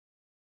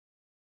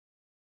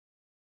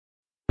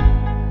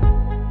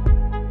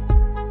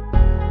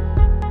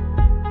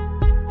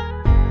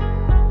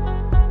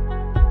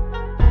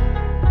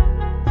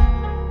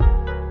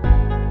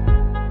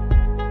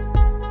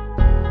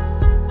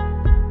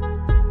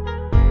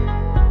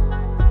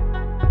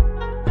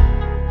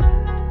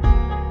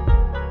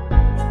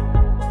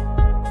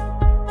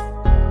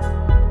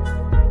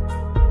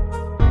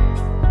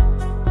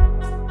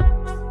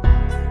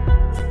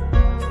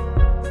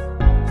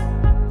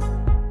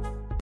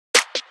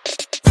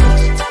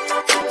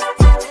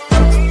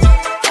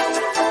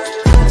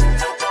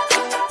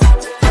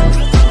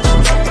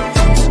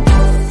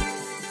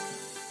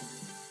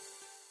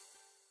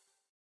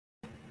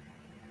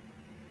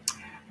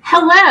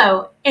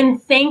Hello,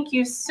 and thank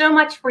you so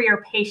much for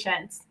your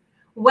patience.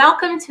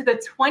 Welcome to the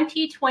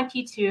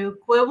 2022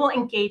 Global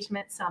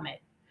Engagement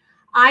Summit.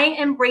 I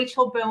am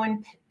Rachel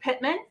Bowen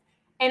Pittman,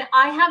 and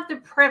I have the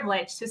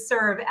privilege to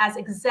serve as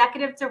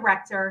Executive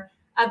Director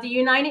of the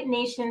United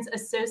Nations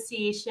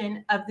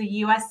Association of the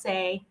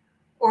USA,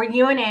 or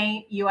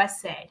UNA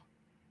USA.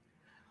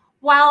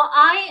 While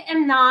I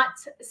am not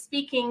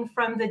speaking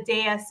from the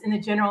dais in the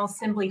General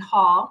Assembly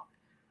Hall,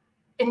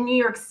 in New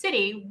York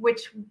City,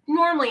 which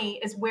normally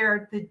is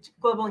where the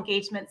Global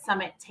Engagement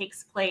Summit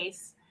takes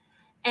place.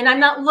 And I'm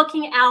not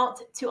looking out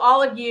to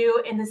all of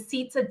you in the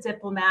seats of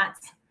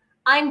diplomats.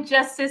 I'm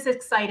just as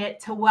excited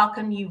to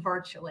welcome you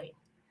virtually.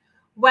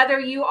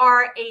 Whether you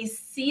are a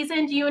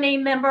seasoned UNA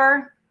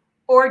member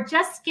or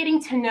just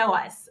getting to know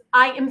us,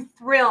 I am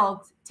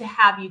thrilled to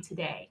have you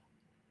today.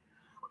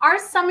 Our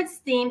summit's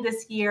theme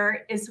this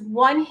year is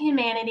One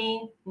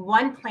Humanity,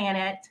 One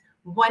Planet,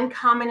 One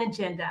Common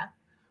Agenda,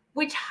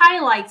 which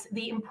highlights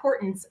the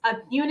importance of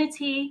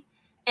unity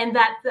and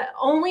that the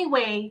only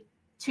way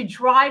to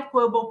drive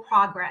global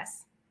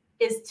progress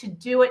is to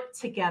do it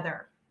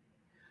together.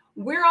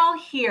 We're all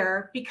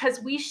here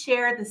because we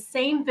share the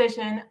same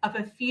vision of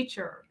a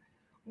future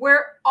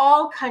where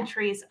all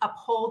countries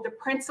uphold the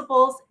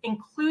principles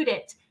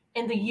included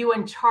in the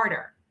UN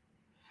Charter.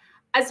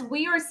 As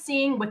we are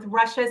seeing with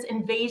Russia's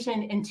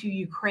invasion into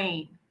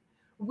Ukraine,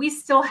 we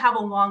still have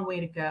a long way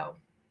to go.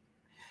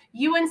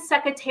 UN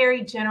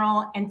Secretary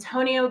General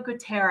Antonio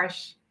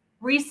Guterres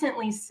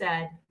recently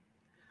said,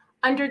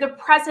 "Under the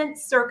present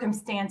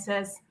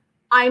circumstances,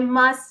 I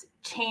must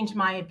change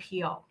my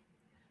appeal.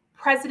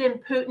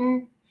 President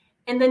Putin,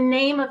 in the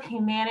name of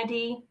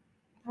humanity,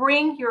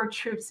 bring your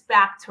troops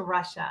back to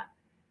Russia.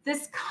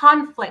 This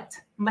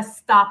conflict must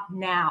stop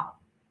now."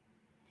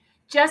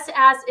 Just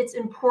as it's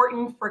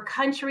important for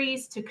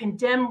countries to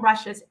condemn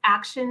Russia's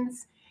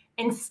actions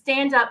and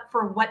stand up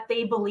for what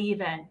they believe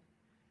in,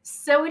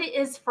 so it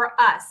is for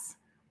us,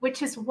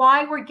 which is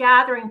why we're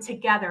gathering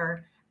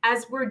together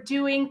as we're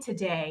doing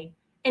today,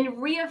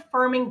 and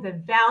reaffirming the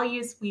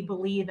values we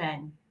believe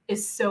in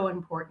is so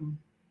important.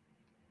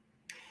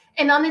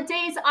 And on the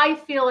days I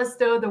feel as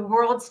though the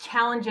world's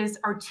challenges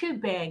are too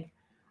big,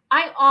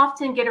 I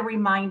often get a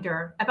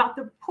reminder about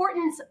the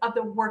importance of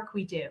the work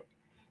we do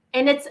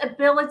and its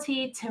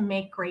ability to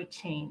make great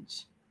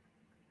change.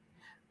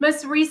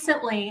 Most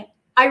recently,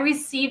 I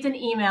received an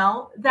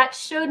email that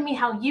showed me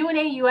how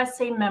UNA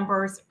USA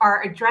members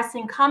are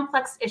addressing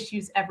complex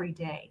issues every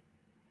day.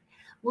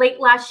 Late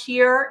last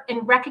year, in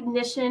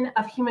recognition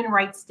of Human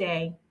Rights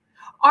Day,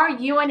 our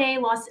UNA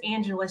Los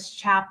Angeles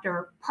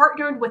chapter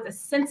partnered with A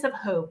Sense of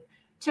Hope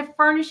to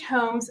furnish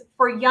homes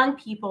for young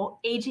people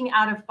aging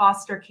out of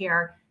foster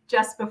care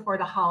just before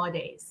the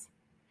holidays.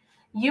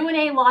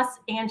 UNA Los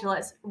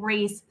Angeles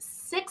raised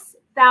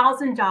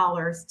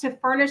 $6,000 to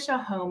furnish a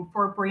home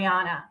for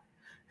Brianna,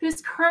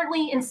 who's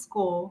currently in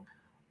school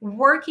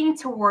working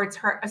towards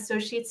her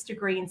associate's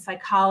degree in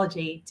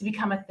psychology to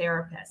become a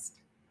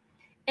therapist.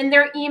 In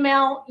their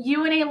email,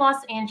 UNA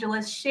Los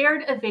Angeles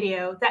shared a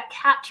video that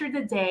captured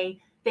the day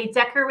they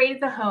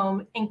decorated the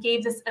home and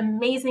gave this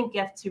amazing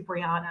gift to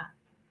Brianna.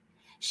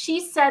 She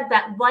said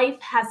that life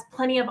has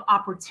plenty of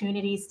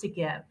opportunities to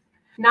give,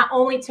 not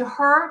only to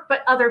her,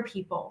 but other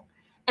people,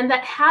 and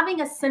that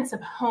having a sense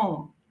of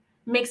home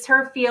makes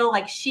her feel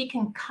like she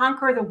can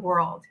conquer the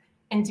world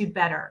and do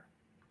better.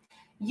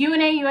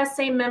 UNA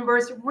USA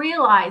members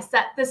realize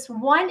that this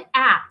one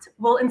act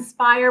will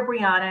inspire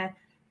Brianna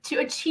to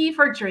achieve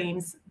her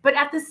dreams, but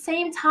at the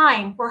same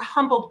time, we're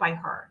humbled by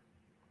her.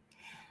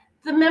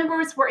 The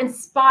members were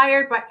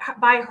inspired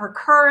by her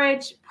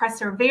courage,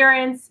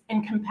 perseverance,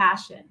 and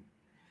compassion.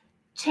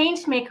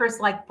 Changemakers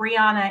like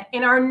Brianna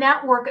and our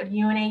network of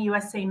UNA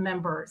USA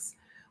members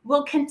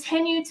will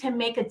continue to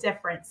make a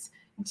difference,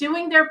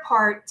 doing their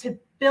part to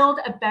build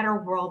a better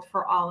world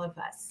for all of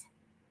us.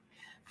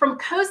 From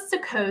coast to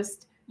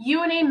coast,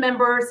 UNA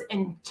members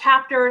and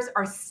chapters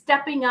are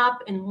stepping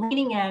up and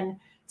leaning in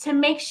to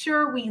make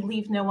sure we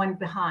leave no one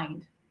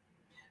behind.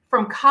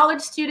 From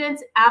college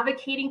students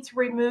advocating to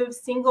remove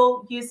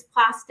single-use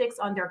plastics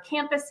on their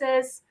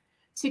campuses,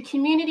 to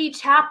community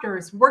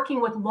chapters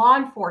working with law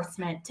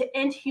enforcement to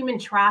end human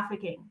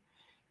trafficking,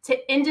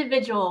 to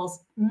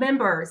individuals,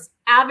 members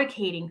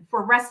advocating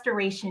for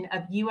restoration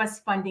of US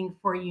funding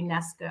for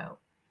UNESCO.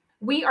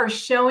 We are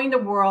showing the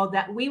world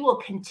that we will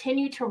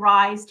continue to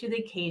rise to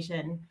the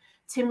occasion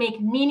to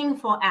make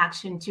meaningful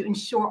action to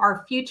ensure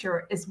our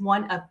future is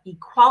one of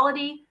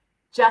equality,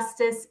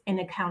 justice,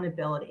 and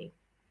accountability.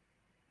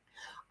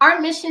 Our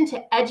mission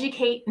to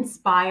educate,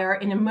 inspire,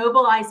 and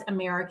immobilize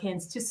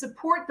Americans to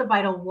support the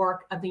vital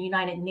work of the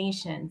United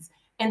Nations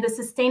and the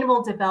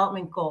Sustainable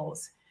Development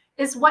Goals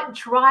is what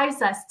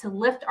drives us to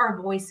lift our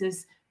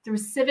voices through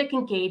civic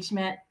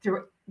engagement,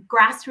 through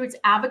grassroots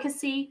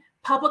advocacy,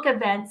 public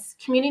events,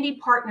 community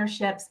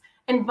partnerships,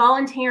 and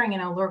volunteering in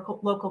our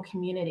local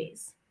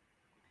communities.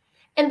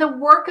 And the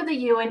work of the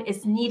UN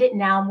is needed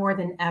now more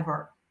than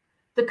ever.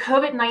 The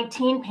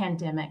COVID-19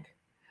 pandemic,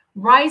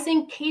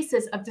 rising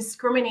cases of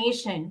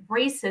discrimination,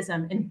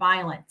 racism, and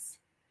violence,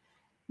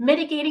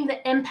 mitigating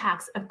the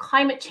impacts of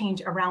climate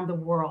change around the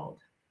world,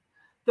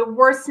 the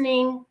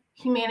worsening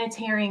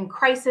humanitarian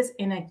crisis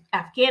in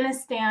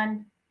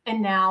Afghanistan,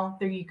 and now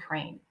the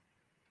Ukraine.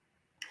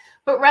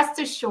 But rest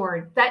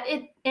assured that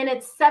in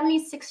its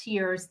 76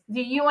 years,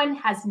 the UN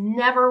has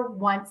never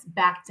once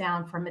backed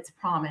down from its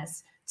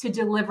promise to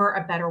deliver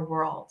a better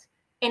world,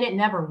 and it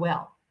never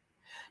will.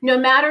 No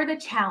matter the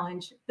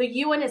challenge, the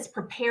UN is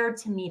prepared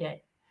to meet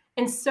it,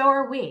 and so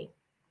are we.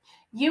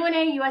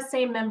 UNA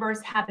USA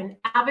members have been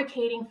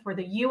advocating for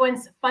the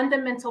UN's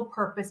fundamental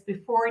purpose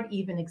before it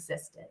even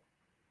existed.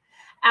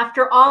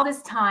 After all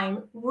this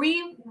time,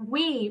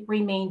 we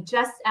remain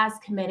just as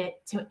committed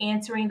to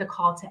answering the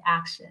call to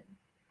action.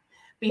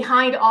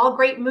 Behind all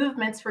great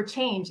movements for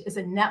change is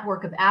a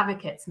network of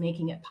advocates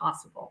making it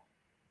possible.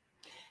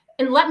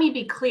 And let me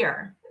be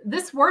clear,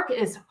 this work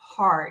is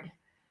hard,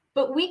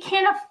 but we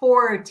can't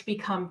afford to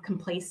become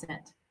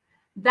complacent.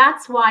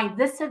 That's why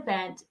this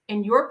event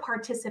and your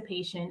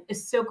participation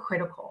is so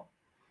critical.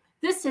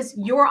 This is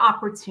your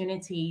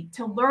opportunity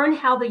to learn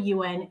how the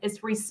UN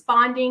is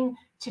responding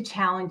to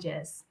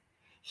challenges.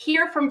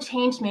 Hear from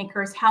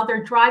changemakers how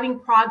they're driving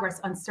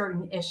progress on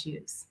certain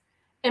issues.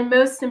 And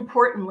most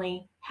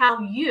importantly, how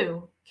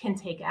you can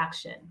take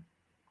action.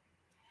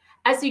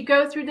 As you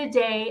go through the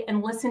day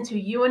and listen to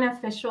UN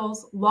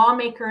officials,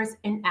 lawmakers,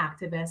 and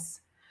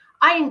activists,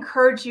 I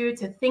encourage you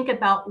to think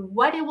about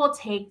what it will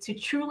take to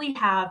truly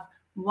have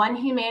one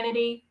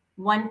humanity,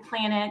 one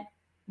planet,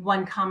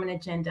 one common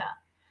agenda,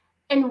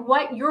 and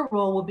what your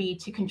role will be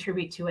to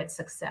contribute to its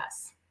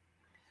success.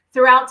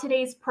 Throughout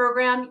today's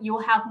program, you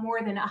will have more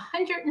than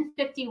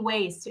 150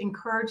 ways to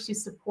encourage to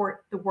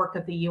support the work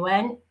of the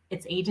UN,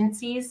 its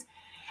agencies,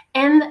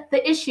 and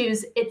the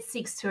issues it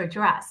seeks to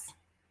address.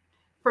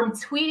 From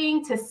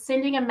tweeting to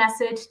sending a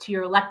message to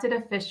your elected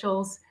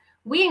officials,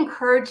 we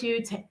encourage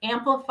you to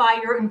amplify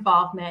your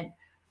involvement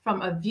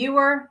from a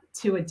viewer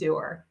to a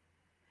doer.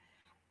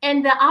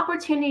 And the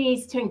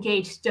opportunities to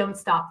engage don't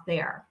stop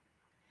there.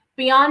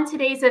 Beyond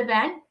today's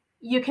event,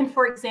 you can,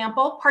 for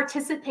example,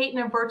 participate in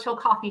a virtual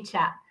coffee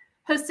chat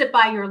hosted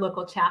by your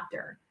local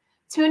chapter.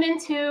 Tune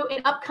into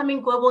an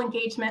upcoming Global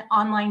Engagement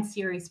online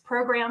series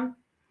program.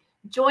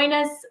 Join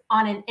us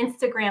on an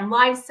Instagram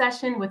live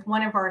session with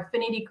one of our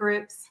affinity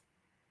groups.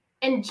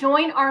 And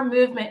join our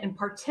movement and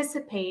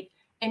participate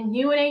in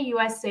UNA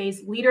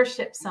USA's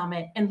Leadership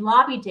Summit and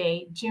Lobby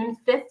Day, June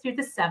 5th through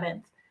the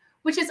 7th,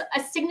 which is a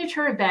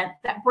signature event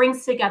that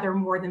brings together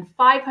more than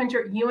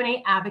 500 UNA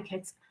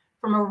advocates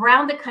from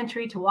around the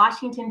country to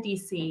Washington,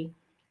 D.C.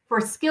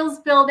 for skills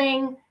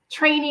building,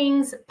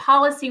 trainings,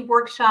 policy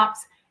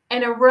workshops,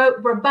 and a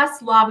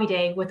robust lobby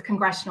day with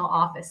congressional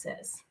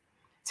offices.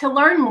 To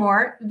learn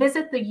more,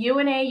 visit the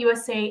UNA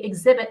USA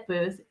exhibit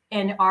booth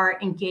in our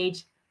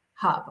Engage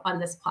hub on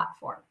this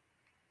platform.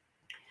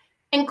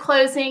 In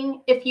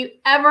closing, if you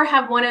ever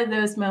have one of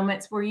those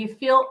moments where you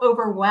feel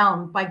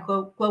overwhelmed by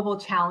global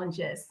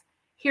challenges,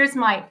 here's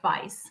my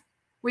advice.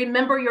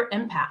 Remember your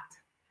impact.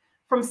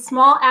 From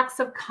small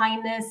acts of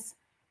kindness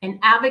and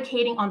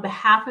advocating on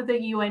behalf of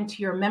the UN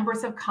to your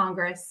members of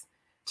Congress,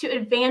 to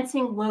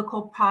advancing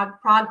local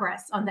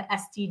progress on the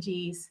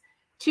SDGs,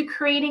 to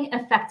creating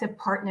effective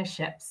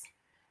partnerships.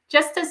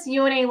 Just as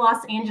UNA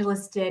Los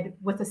Angeles did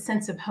with a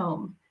sense of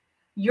home,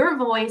 your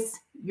voice,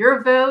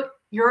 your vote,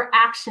 your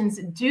actions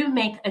do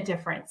make a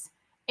difference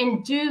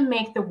and do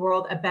make the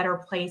world a better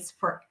place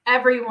for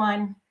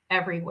everyone,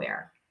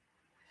 everywhere.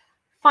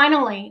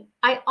 Finally,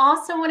 I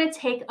also want to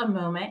take a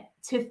moment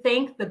to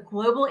thank the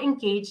Global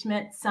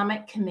Engagement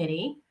Summit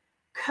Committee,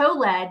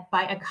 co-led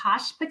by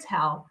Akash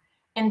Patel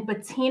and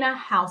Bettina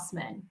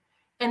Hausmann,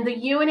 and the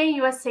UNA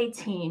USA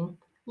team,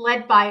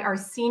 led by our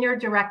Senior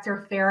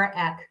Director, Farah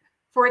Eck,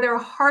 for their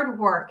hard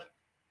work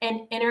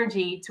and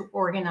energy to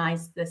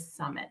organize this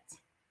summit.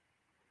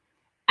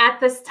 At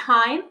this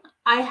time,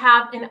 I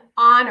have the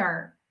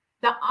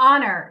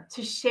honor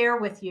to share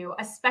with you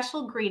a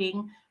special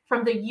greeting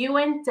from the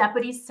UN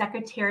Deputy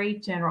Secretary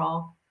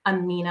General,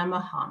 Amina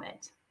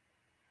Mohammed.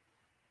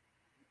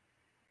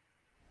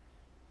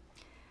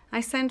 I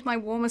send my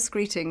warmest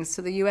greetings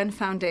to the UN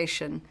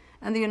Foundation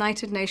and the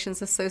United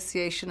Nations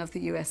Association of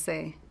the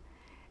USA.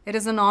 It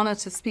is an honor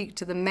to speak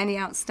to the many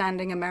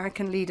outstanding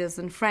American leaders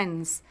and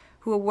friends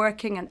who are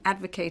working and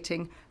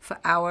advocating for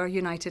our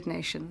United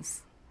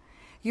Nations.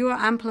 You are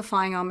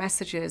amplifying our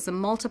messages and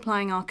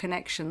multiplying our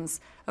connections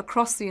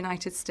across the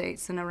United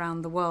States and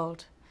around the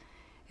world.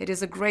 It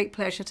is a great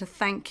pleasure to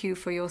thank you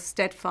for your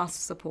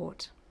steadfast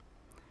support.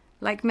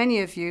 Like many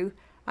of you,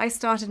 I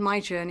started my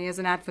journey as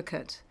an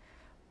advocate,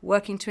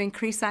 working to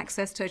increase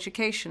access to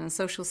education and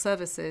social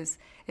services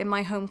in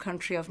my home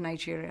country of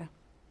Nigeria.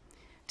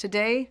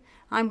 Today,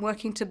 I'm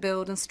working to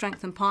build and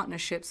strengthen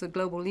partnerships with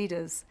global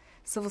leaders,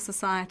 civil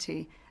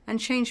society, and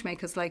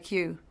changemakers like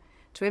you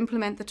to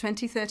implement the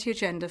 2030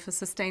 Agenda for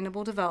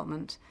Sustainable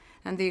Development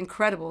and the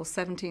incredible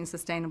 17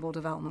 Sustainable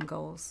Development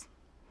Goals.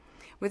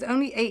 With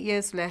only 8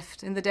 years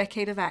left in the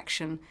decade of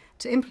action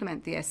to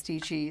implement the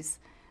SDGs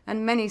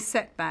and many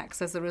setbacks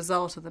as a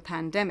result of the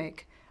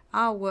pandemic,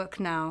 our work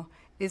now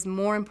is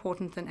more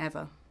important than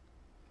ever.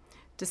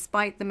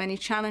 Despite the many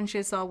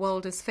challenges our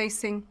world is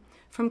facing,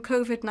 from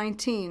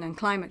COVID-19 and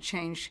climate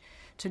change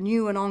to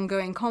new and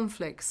ongoing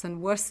conflicts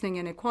and worsening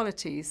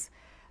inequalities,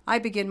 I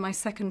begin my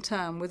second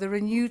term with a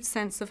renewed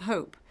sense of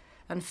hope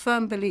and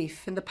firm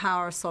belief in the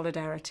power of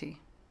solidarity.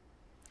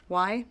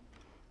 Why?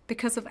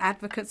 Because of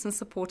advocates and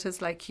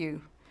supporters like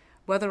you,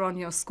 whether on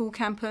your school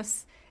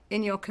campus,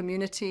 in your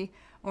community,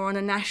 or on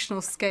a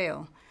national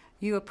scale.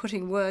 You are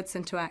putting words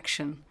into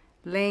action,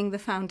 laying the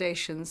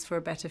foundations for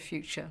a better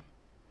future.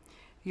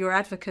 Your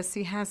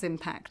advocacy has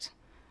impact.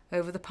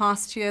 Over the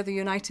past year, the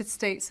United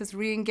States has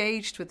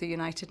re-engaged with the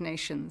United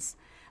Nations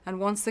and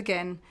once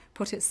again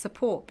put its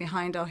support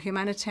behind our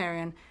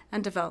humanitarian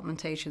and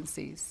development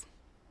agencies.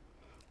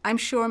 I'm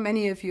sure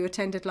many of you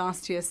attended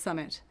last year's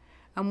summit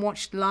and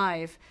watched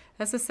live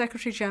as the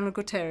Secretary-General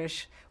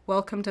Guterres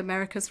welcomed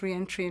America's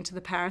re-entry into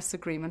the Paris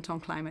Agreement on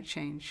climate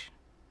change.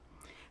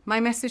 My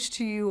message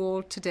to you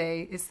all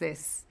today is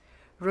this: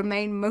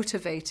 remain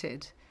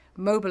motivated,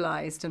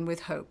 mobilized, and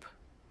with hope.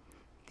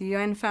 The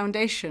UN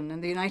Foundation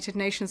and the United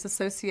Nations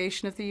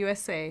Association of the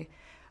USA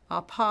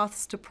are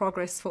paths to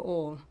progress for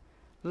all,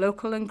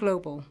 local and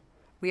global.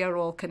 We are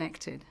all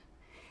connected.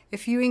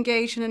 If you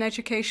engage in an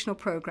educational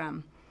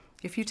program,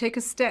 if you take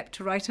a step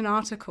to write an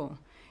article,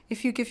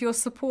 if you give your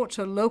support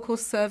to a local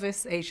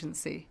service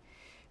agency,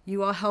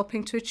 you are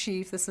helping to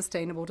achieve the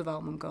Sustainable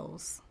Development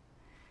Goals.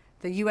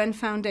 The UN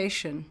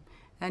Foundation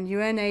and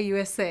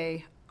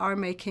UNAUSA are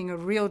making a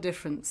real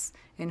difference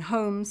in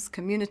homes,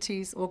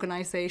 communities,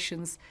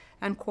 organizations,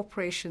 and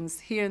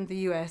corporations here in the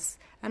US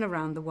and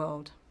around the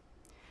world.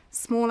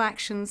 Small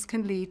actions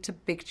can lead to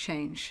big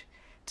change.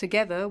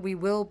 Together, we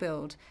will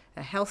build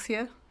a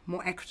healthier,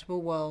 more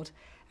equitable world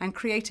and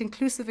create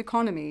inclusive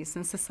economies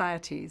and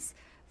societies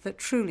that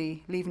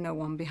truly leave no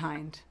one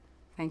behind.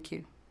 Thank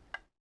you.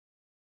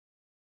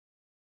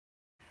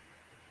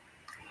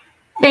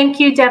 Thank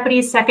you,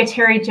 Deputy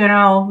Secretary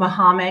General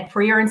Mohammed,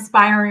 for your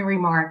inspiring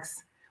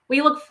remarks.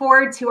 We look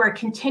forward to our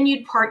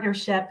continued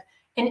partnership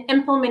in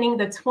implementing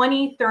the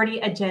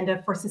 2030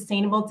 Agenda for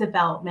Sustainable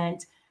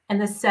Development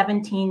and the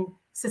 17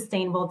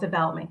 Sustainable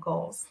Development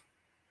Goals.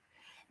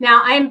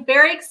 Now, I am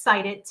very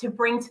excited to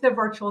bring to the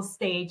virtual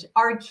stage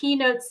our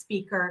keynote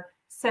speaker,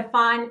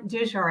 Stéphane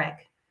Dujarric,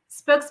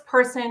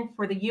 spokesperson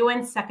for the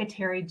UN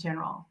Secretary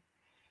General.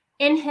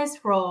 In his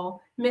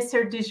role,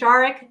 Mr.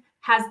 Dujarric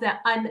has the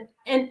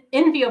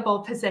unenviable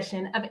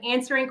position of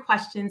answering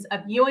questions of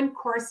UN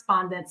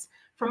correspondents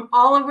from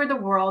all over the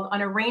world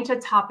on a range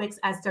of topics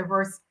as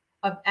diverse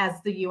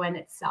as the UN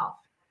itself.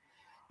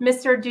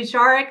 Mr.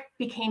 Dujarric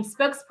became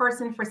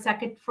spokesperson for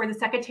the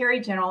Secretary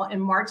General in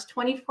March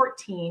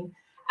 2014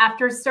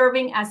 after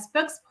serving as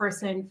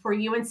spokesperson for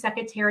UN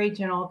Secretary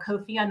General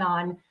Kofi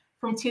Annan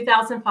from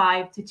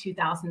 2005 to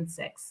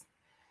 2006.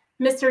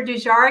 Mr.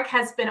 Dujarric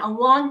has been a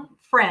longtime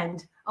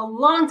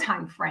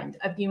friend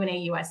of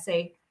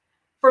UNAUSA.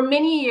 For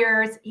many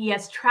years, he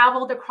has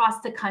traveled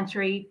across the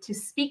country to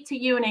speak to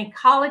UNA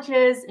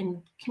colleges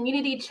and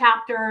community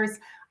chapters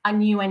on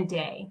UN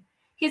Day.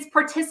 He has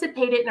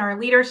participated in our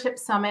leadership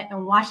summit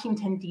in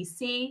Washington,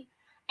 D.C.,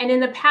 and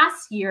in the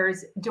past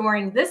years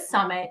during this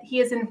summit, he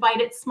has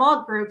invited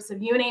small groups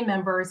of UNA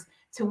members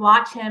to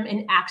watch him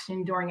in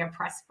action during a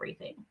press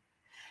briefing.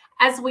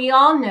 As we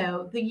all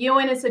know, the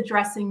UN is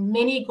addressing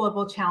many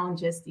global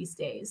challenges these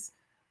days,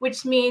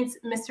 which means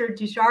Mr.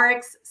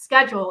 Dujarric's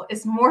schedule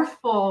is more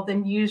full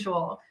than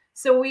usual.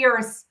 So we are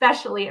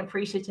especially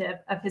appreciative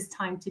of his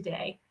time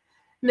today.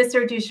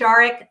 Mr.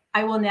 Dujarric,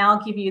 I will now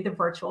give you the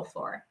virtual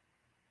floor.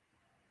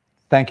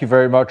 Thank you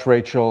very much,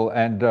 Rachel.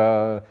 And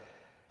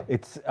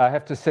I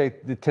have to say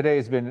that today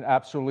has been an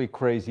absolutely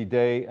crazy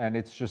day, and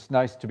it's just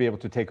nice to be able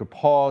to take a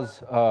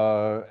pause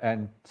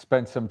and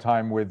spend some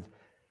time with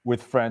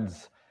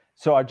friends.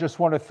 So I just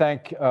want to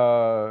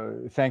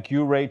thank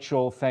you,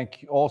 Rachel.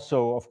 Thank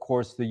also, of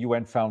course, the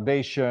UN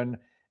Foundation,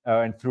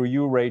 and through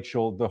you,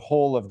 Rachel, the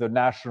whole of the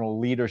national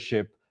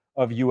leadership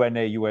of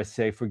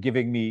UNAUSA for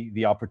giving me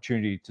the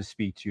opportunity to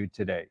speak to you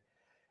today.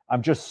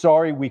 I'm just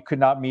sorry we could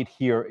not meet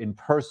here in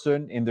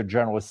person in the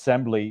General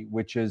Assembly,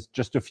 which is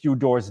just a few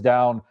doors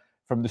down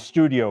from the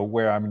studio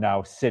where I'm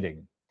now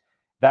sitting.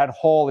 That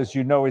hall, as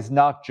you know, is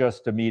not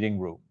just a meeting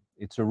room.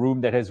 It's a room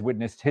that has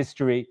witnessed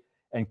history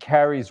and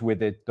carries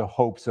with it the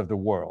hopes of the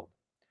world.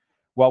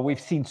 While we've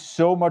seen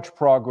so much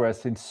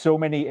progress in so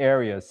many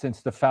areas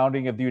since the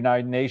founding of the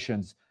United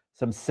Nations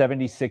some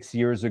 76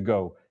 years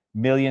ago,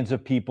 millions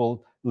of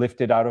people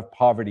lifted out of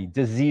poverty,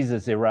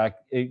 diseases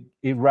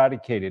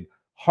eradicated,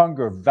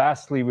 hunger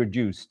vastly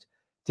reduced,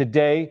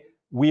 today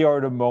we are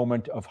at a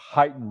moment of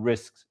heightened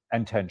risks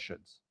and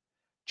tensions.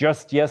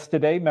 Just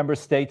yesterday, member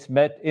states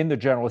met in the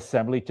General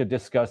Assembly to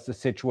discuss the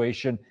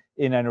situation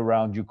in and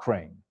around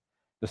Ukraine.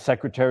 The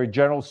Secretary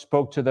General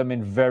spoke to them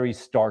in very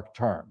stark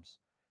terms.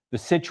 The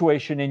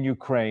situation in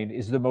Ukraine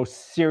is the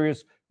most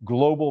serious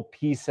global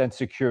peace and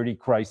security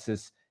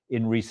crisis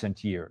in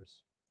recent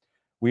years.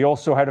 We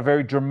also had a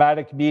very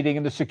dramatic meeting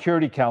in the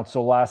Security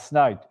Council last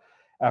night,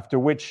 after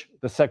which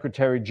the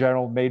Secretary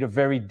General made a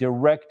very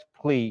direct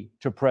plea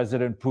to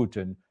President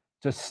Putin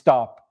to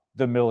stop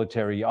the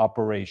military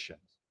operations.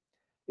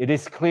 It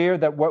is clear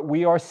that what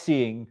we are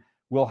seeing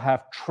will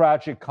have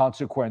tragic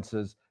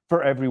consequences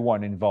for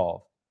everyone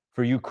involved,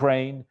 for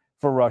Ukraine,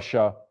 for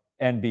Russia,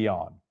 and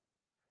beyond.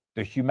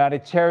 The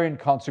humanitarian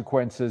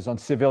consequences on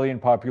civilian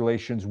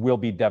populations will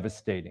be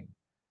devastating.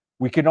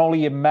 We can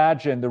only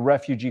imagine the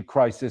refugee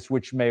crisis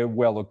which may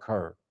well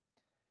occur.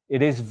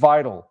 It is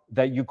vital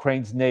that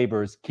Ukraine's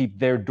neighbors keep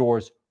their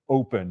doors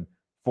open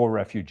for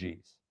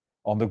refugees.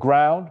 On the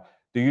ground,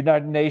 the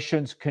United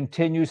Nations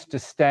continues to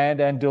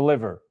stand and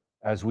deliver,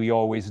 as we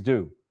always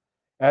do.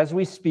 As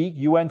we speak,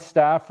 UN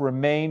staff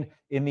remain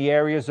in the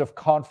areas of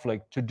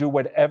conflict to do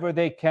whatever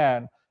they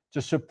can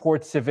to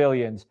support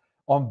civilians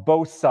on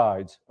both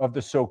sides of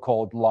the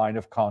so-called line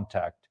of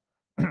contact.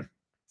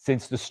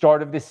 Since the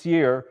start of this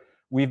year,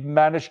 we've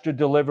managed to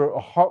deliver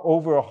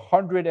over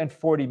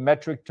 140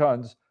 metric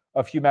tons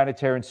of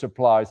humanitarian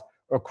supplies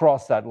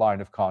across that line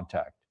of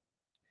contact.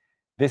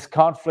 This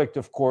conflict,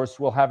 of course,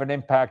 will have an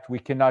impact we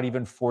cannot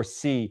even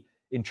foresee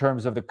in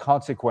terms of the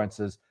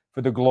consequences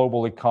for the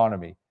global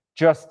economy,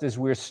 just as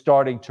we're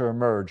starting to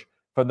emerge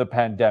from the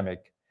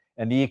pandemic,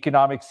 and the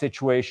economic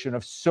situation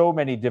of so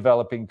many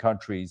developing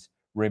countries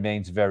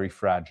remains very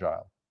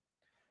fragile.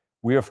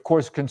 We are, of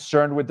course,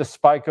 concerned with the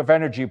spike of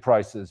energy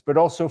prices, but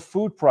also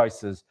food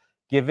prices,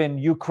 given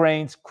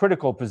Ukraine's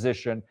critical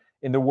position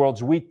in the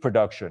world's wheat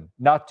production,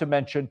 not to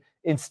mention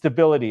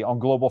instability on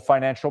global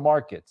financial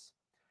markets.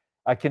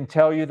 I can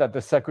tell you that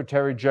the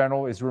Secretary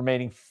General is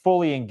remaining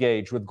fully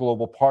engaged with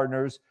global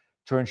partners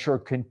to ensure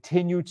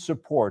continued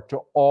support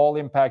to all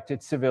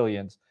impacted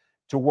civilians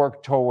to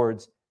work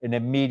towards an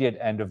immediate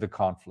end of the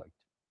conflict.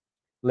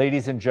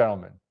 Ladies and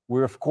gentlemen,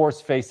 we're of course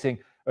facing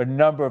a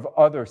number of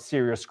other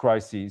serious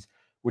crises,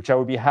 which I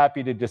would be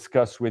happy to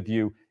discuss with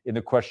you in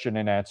the question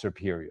and answer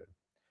period.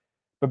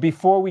 But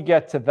before we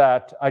get to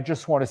that, I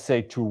just want to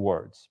say two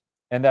words,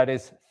 and that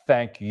is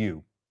thank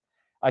you.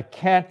 I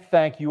can't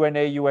thank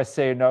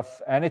UNA-USA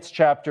enough and its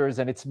chapters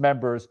and its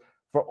members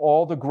for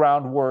all the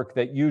groundwork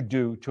that you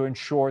do to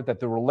ensure that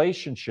the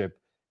relationship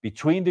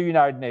between the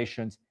United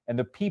Nations and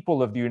the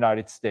people of the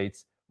United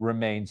States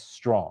remains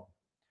strong.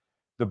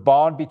 The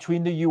bond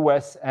between the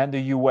US and the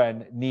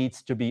UN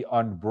needs to be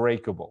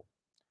unbreakable.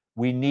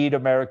 We need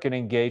American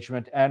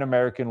engagement and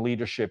American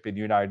leadership in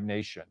the United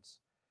Nations.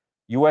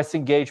 US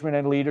engagement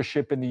and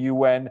leadership in the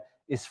UN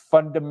is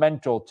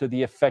fundamental to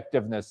the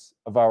effectiveness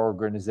of our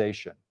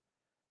organization.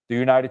 The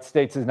United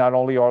States is not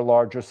only our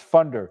largest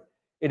funder,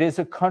 it is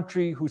a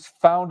country whose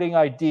founding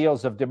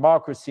ideals of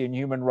democracy and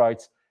human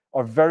rights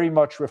are very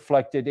much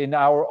reflected in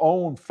our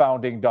own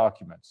founding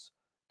documents,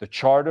 the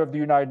Charter of the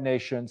United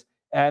Nations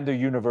and the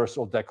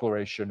Universal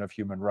Declaration of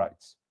Human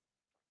Rights.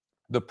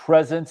 The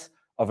presence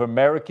of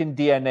American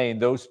DNA in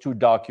those two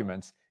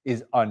documents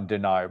is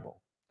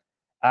undeniable.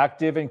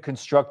 Active and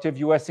constructive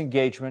US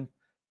engagement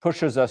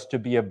pushes us to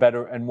be a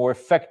better and more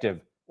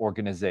effective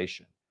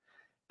organization.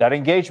 That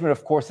engagement,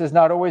 of course, has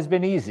not always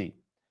been easy.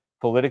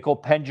 Political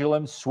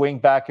pendulums swing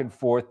back and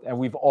forth, and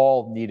we've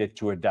all needed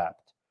to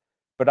adapt.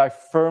 But I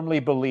firmly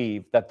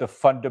believe that the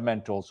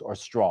fundamentals are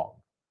strong.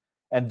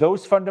 And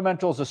those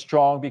fundamentals are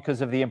strong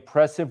because of the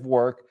impressive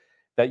work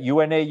that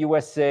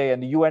UNA-USA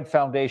and the UN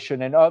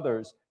Foundation and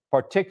others,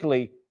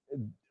 particularly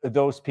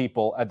those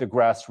people at the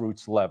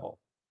grassroots level.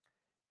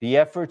 The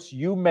efforts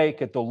you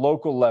make at the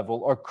local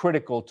level are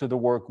critical to the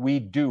work we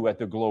do at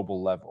the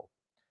global level.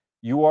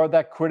 You are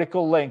that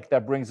critical link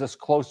that brings us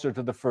closer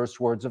to the first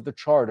words of the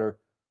Charter,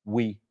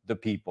 we the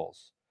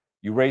peoples.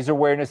 You raise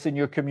awareness in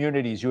your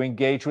communities, you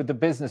engage with the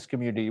business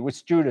community, with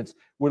students,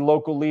 with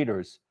local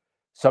leaders.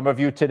 Some of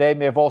you today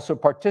may have also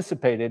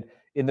participated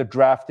in the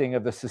drafting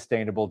of the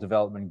Sustainable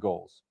Development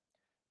Goals.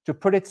 To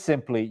put it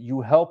simply, you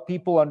help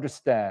people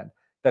understand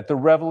that the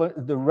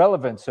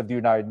relevance of the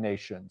United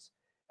Nations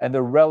and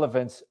the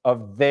relevance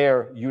of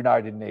their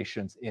United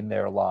Nations in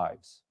their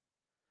lives.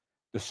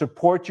 The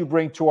support you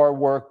bring to our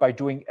work by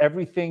doing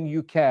everything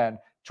you can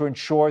to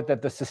ensure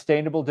that the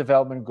Sustainable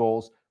Development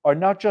Goals are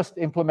not just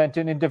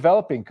implemented in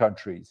developing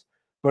countries,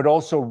 but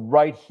also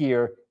right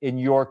here in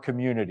your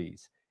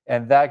communities.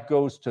 And that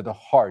goes to the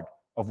heart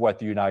of what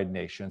the United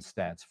Nations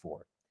stands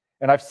for.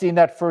 And I've seen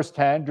that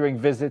firsthand during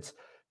visits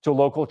to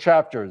local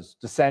chapters,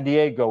 to San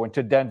Diego and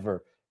to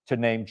Denver, to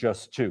name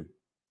just two.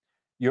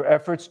 Your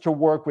efforts to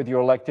work with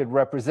your elected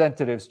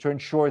representatives to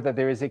ensure that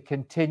there is a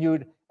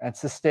continued and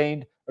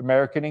sustained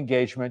American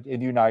engagement in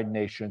the United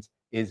Nations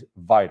is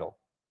vital.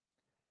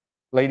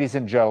 Ladies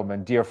and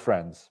gentlemen, dear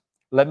friends,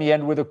 let me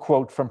end with a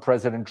quote from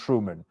President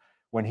Truman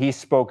when he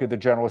spoke at the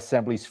General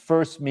Assembly's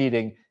first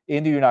meeting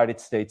in the United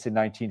States in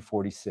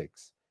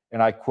 1946.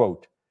 And I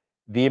quote,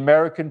 "The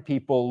American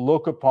people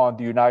look upon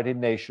the United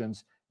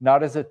Nations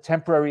not as a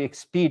temporary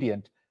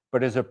expedient,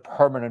 but as a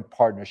permanent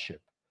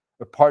partnership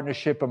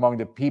among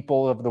the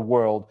people of the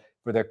world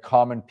for their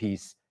common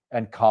peace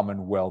and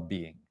common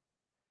well-being.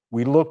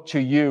 We look to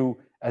you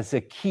as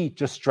a key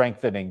to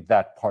strengthening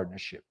that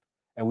partnership,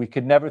 and we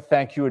can never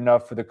thank you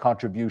enough for the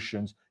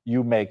contributions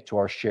you make to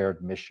our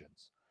shared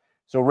missions."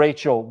 So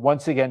Rachel,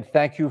 once again,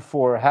 thank you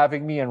for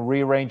having me and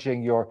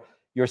rearranging your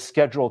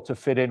schedule to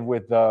fit in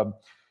with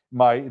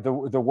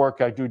the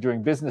work I do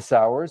during business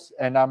hours,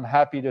 and I'm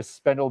happy to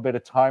spend a little bit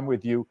of time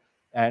with you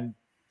and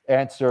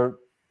answer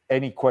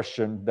any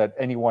question that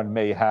anyone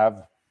may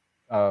have.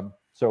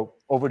 So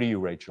over to you,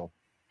 Rachel.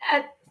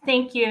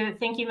 Thank you,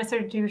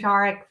 Mr.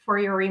 Dujarric, for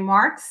your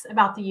remarks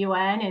about the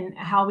UN and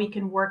how we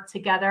can work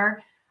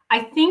together. I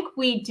think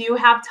we do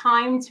have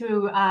time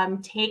to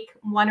take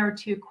one or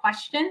two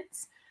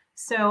questions.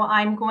 So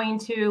I'm going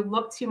to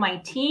look to my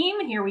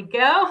team. Here we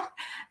go.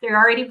 They're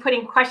already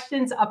putting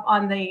questions up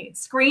on the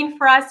screen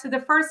for us. So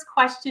the first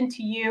question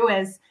to you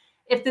is,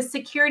 if the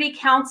Security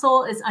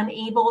Council is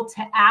unable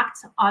to act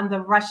on the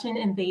Russian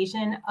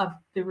invasion of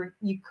the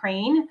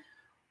Ukraine,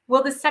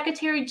 will the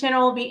Secretary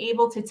General be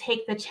able to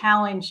take the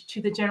challenge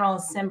to the General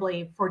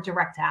Assembly for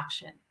direct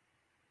action?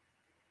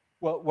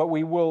 Well, what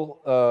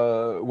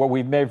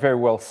we may very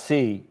well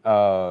see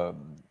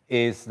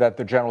is that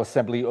the General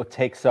Assembly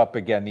takes up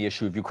again the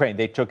issue of Ukraine.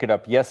 They took it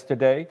up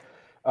yesterday.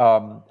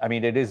 I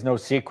mean, it is no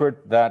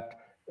secret that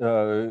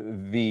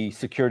the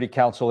Security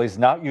Council is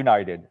not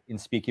united in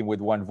speaking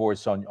with one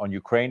voice on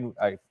Ukraine.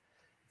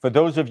 For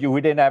those of you who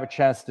didn't have a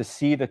chance to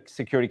see the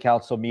Security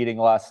Council meeting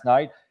last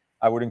night,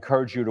 I would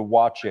encourage you to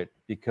watch it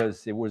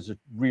because it was a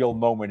real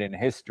moment in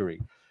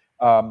history.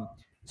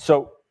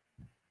 So,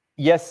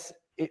 yes,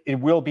 it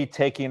will be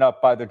taken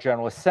up by the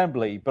General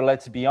Assembly, but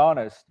let's be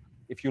honest,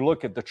 if you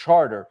look at the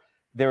Charter,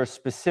 there are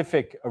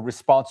specific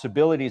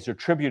responsibilities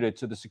attributed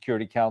to the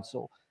Security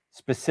Council,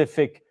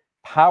 specific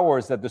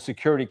powers that the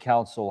Security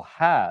Council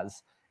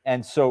has,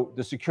 and so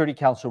the Security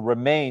Council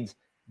remains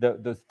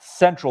the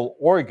central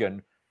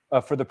organ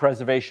for the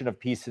preservation of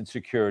peace and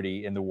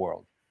security in the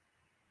world.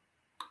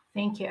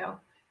 Thank you.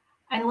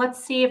 And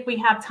let's see if we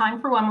have time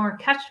for one more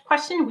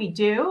question. We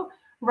do.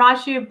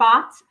 Raju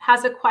Bhatt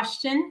has a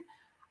question.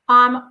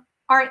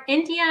 Are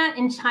India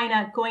and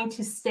China going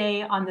to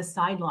stay on the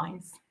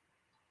sidelines?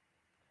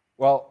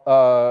 Well,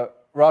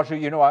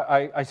 Raju, you know,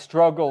 I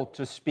struggle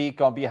to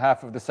speak on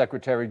behalf of the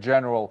Secretary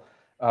General,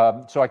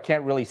 so I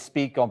can't really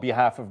speak on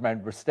behalf of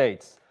member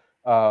states.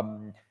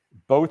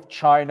 Both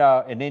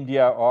China and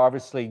India are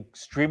obviously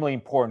extremely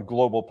important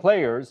global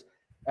players,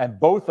 and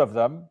both of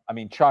them, I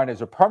mean, China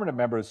is a permanent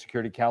member of the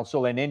Security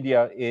Council, and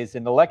India is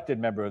an elected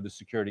member of the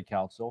Security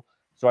Council.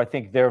 So I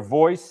think their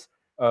voice,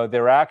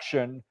 their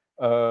action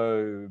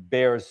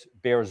bears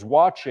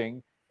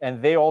watching,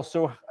 and they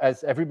also,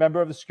 as every member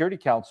of the Security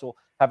Council,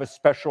 have a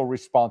special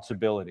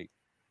responsibility.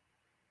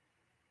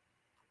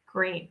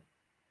 Great.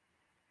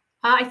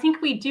 I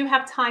think we do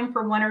have time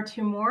for one or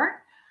two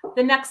more.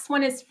 The next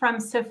one is from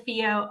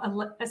Sophia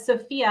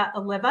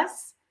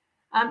Olivas.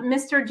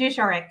 Mr.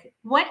 Dujarric,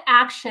 what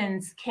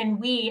actions can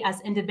we as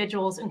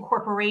individuals and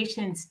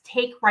corporations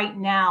take right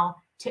now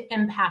to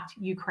impact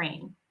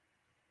Ukraine?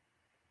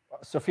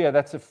 Sophia,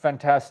 that's a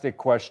fantastic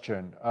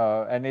question.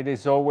 And it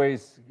is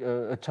always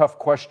a tough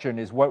question,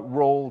 is what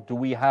role do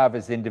we have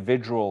as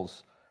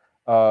individuals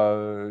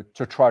to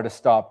try to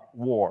stop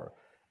war?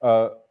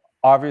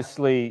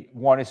 Obviously,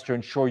 one is to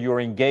ensure you're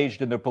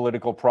engaged in the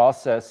political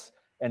process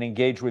and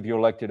engage with your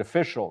elected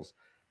officials.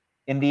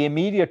 In the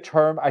immediate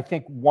term, I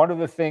think one of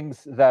the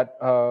things that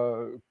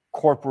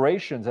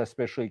corporations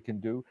especially can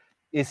do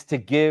is to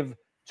give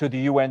to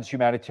the UN's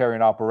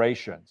humanitarian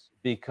operations,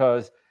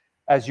 because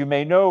as you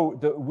may know,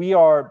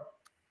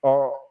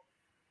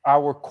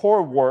 our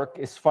core work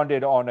is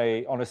funded on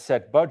a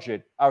set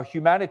budget. Our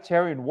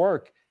humanitarian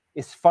work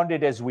is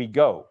funded as we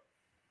go.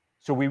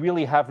 So we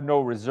really have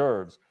no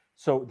reserves.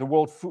 So the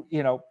World Food,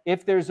 you know,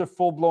 if there's a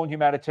full-blown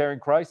humanitarian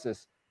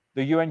crisis,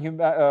 the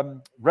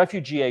UN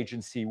Refugee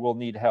Agency will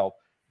need help.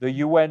 The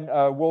UN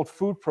World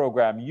Food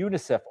Program,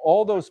 UNICEF,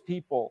 all those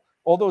people,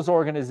 all those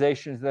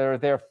organizations that are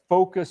there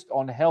focused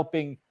on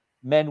helping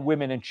men,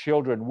 women, and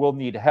children will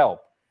need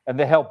help. And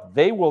the help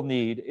they will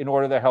need in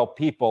order to help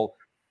people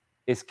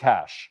is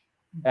cash.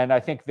 And I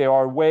think there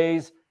are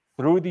ways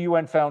through the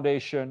UN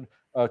Foundation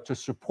to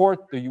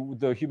support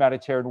the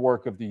humanitarian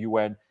work of the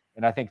UN.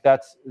 And I think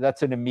that's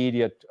an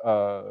immediate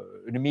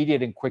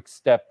and quick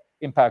step,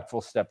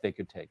 impactful step they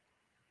could take.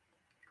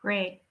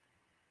 Great.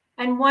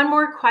 And one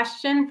more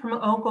question from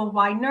Olga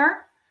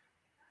Widener.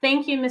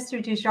 Thank you,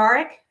 Mr.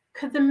 Dujarric.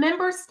 Could the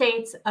member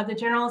states of the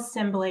General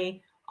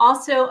Assembly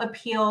also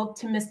appeal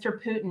to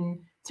Mr. Putin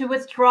to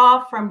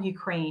withdraw from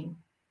Ukraine?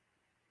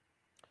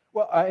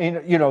 Well, I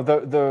mean, you know,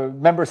 the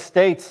member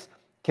states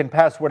can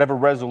pass whatever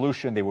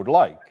resolution they would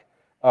like.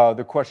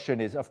 The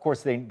question is, of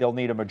course, they'll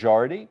need a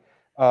majority.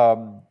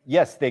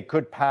 Yes, they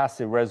could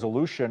pass a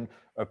resolution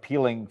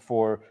appealing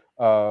for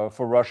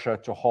Russia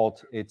to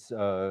halt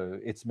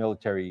its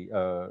military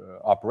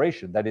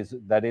operation.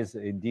 That is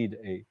indeed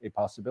a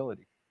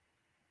possibility.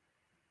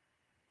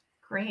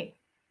 Great.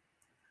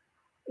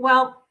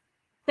 Well,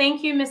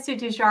 thank you, Mr.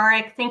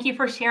 Dujarric. Thank you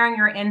for sharing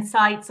your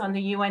insights on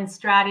the UN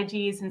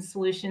strategies and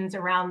solutions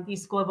around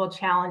these global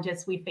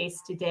challenges we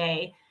face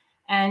today.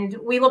 And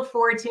we look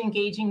forward to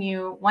engaging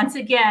you once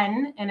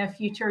again in a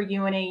future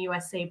UNA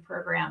USA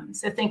program.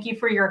 So thank you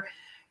for your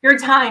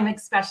time,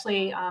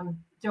 especially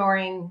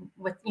during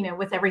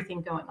with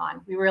everything going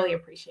on. We really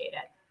appreciate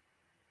it.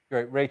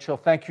 Great, Rachel,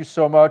 thank you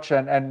so much.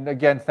 And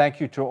again, thank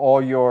you to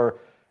all your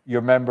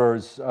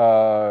members.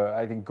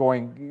 I think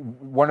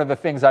one of the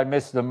things I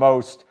miss the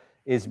most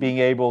is being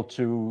able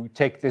to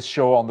take this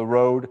show on the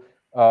road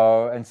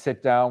and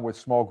sit down with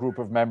small group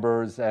of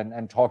members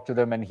and talk to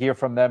them and hear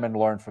from them and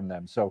learn from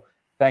them. So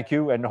thank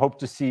you, and hope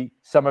to see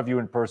some of you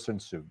in person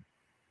soon.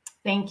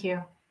 Thank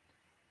you.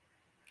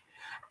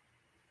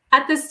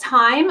 At this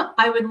time,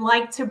 I would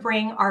like to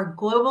bring our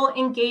Global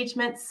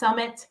Engagement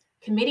Summit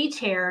committee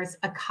chairs,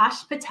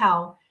 Akash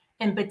Patel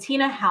and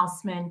Bettina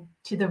Hausmann,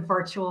 to the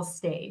virtual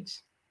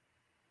stage.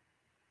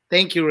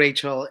 Thank you,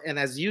 Rachel. And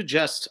as you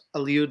just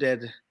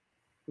alluded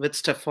with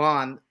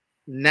Stéphane,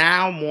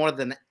 now more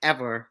than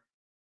ever,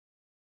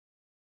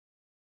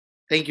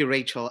 thank you,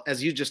 Rachel,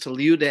 as you just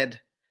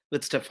alluded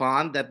with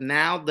Stéphane, that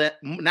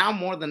now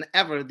more than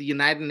ever, the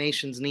United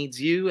Nations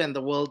needs you and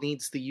the world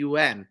needs the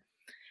UN.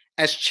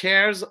 As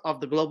chairs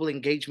of the Global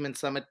Engagement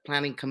Summit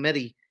Planning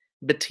Committee,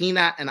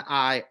 Bettina and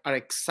I are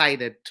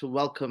excited to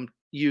welcome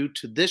you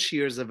to this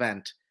year's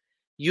event.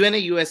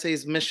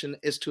 UNAUSA's mission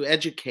is to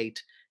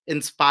educate,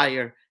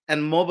 inspire,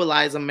 and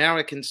mobilize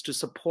Americans to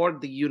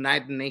support the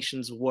United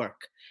Nations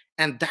work.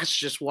 And that's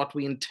just what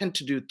we intend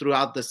to do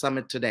throughout the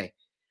summit today.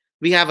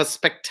 We have a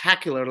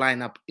spectacular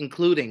lineup,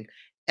 including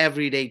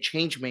everyday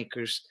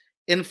changemakers,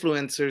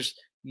 influencers,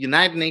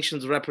 United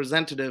Nations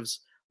representatives,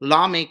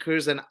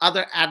 lawmakers, and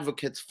other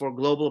advocates for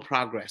global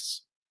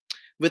progress.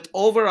 With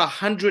over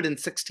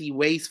 160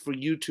 ways for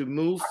you to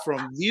move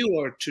from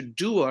viewer to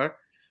doer,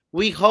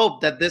 we hope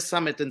that this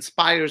summit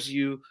inspires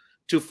you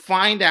to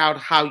find out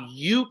how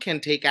you can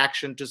take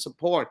action to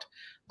support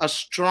a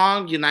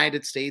strong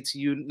United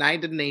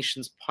States-United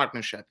Nations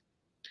partnership.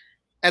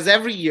 As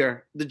every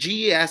year, the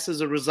GES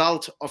is a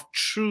result of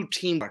true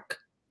teamwork.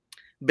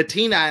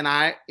 Bettina and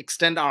I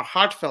extend our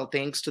heartfelt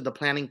thanks to the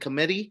Planning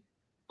Committee.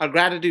 Our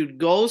gratitude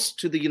goes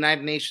to the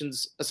United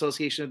Nations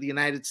Association of the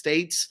United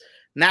States,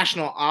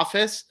 National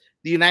Office,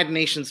 the United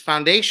Nations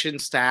Foundation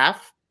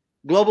staff,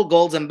 Global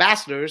Goals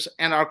ambassadors,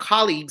 and our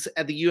colleagues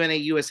at the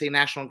UNAUSA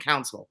National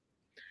Council.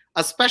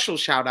 A special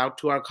shout out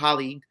to our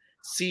colleague,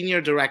 Senior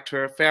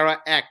Director Farah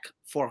Eck,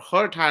 for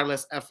her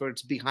tireless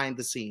efforts behind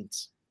the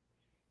scenes.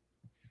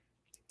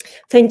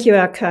 Thank you,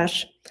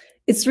 Akash.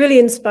 It's really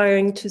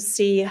inspiring to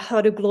see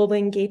how the Global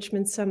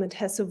Engagement Summit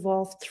has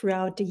evolved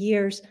throughout the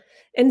years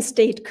and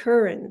stayed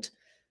current.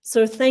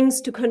 So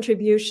thanks to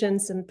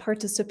contributions and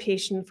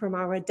participation from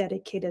our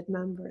dedicated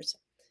members.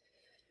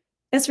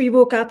 As we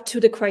woke up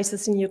to the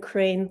crisis in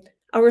Ukraine,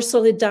 our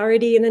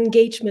solidarity and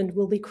engagement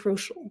will be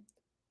crucial.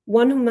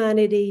 One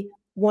humanity,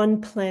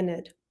 one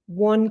planet,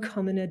 one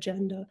common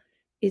agenda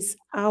is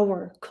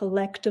our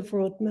collective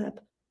roadmap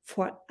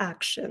for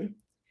action.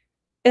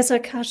 As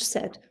Akash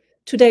said,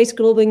 today's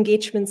Global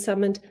Engagement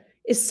Summit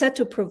is set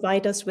to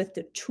provide us with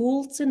the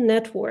tools and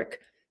network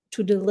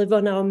to deliver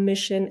on our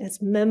mission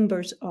as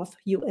members of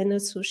UN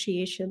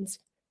associations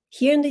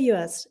here in the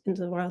US and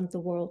around the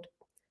world.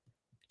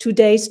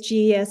 Today's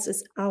GES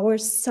is our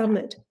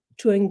summit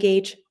to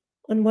engage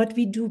on what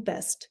we do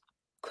best,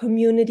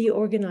 community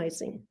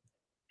organizing,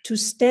 to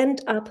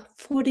stand up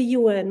for the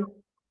UN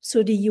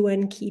so the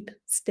UN keep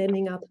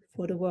standing up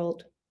for the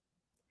world.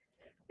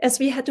 As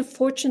we had the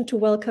fortune to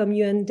welcome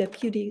UN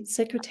Deputy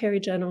Secretary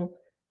General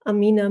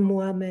Amina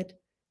Mohammed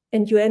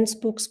and UN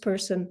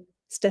spokesperson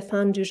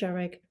Stéphane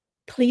Dujarric,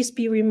 please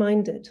be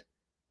reminded,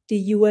 the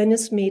UN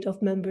is made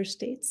of member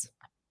states.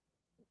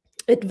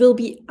 It will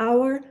be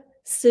our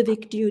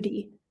civic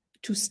duty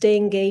to stay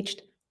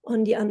engaged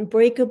on the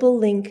unbreakable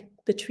link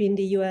between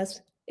the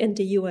US and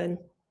the UN.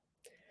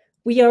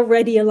 We are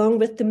ready, along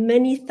with the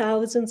many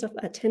thousands of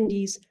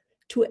attendees,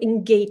 to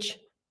engage,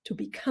 to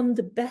become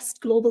the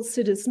best global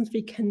citizens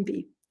we can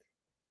be.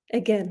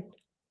 Again,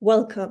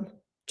 welcome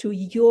to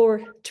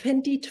your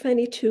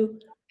 2022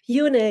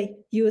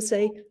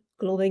 UNAUSA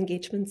Global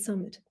Engagement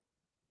Summit.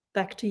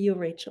 Back to you,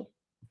 Rachel.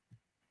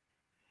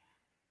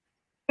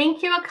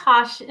 Thank you,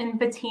 Akash and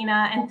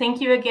Bettina, and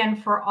thank you again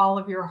for all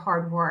of your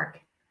hard work.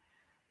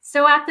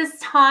 So at this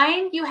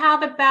time, you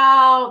have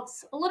about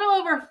a little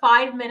over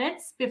 5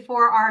 minutes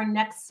before our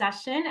next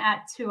session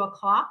at 2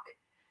 o'clock.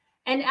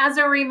 And as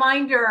a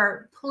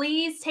reminder,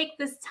 please take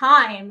this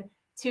time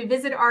to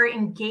visit our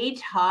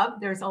Engage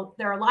Hub. There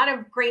are a lot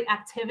of great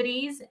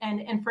activities and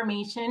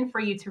information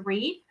for you to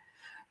read.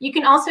 You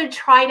can also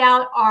try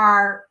out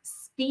our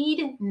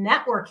speed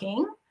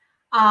networking,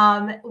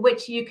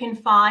 which you can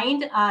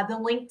find the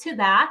link to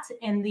that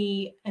at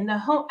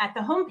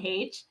the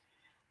homepage,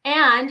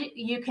 and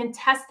you can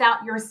test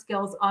out your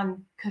skills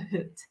on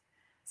Kahoot.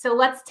 So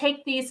let's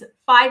take these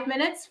 5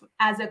 minutes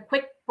as a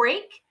quick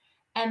break,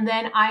 and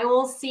then I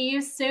will see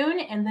you soon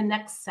in the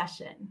next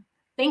session.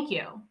 Thank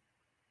you.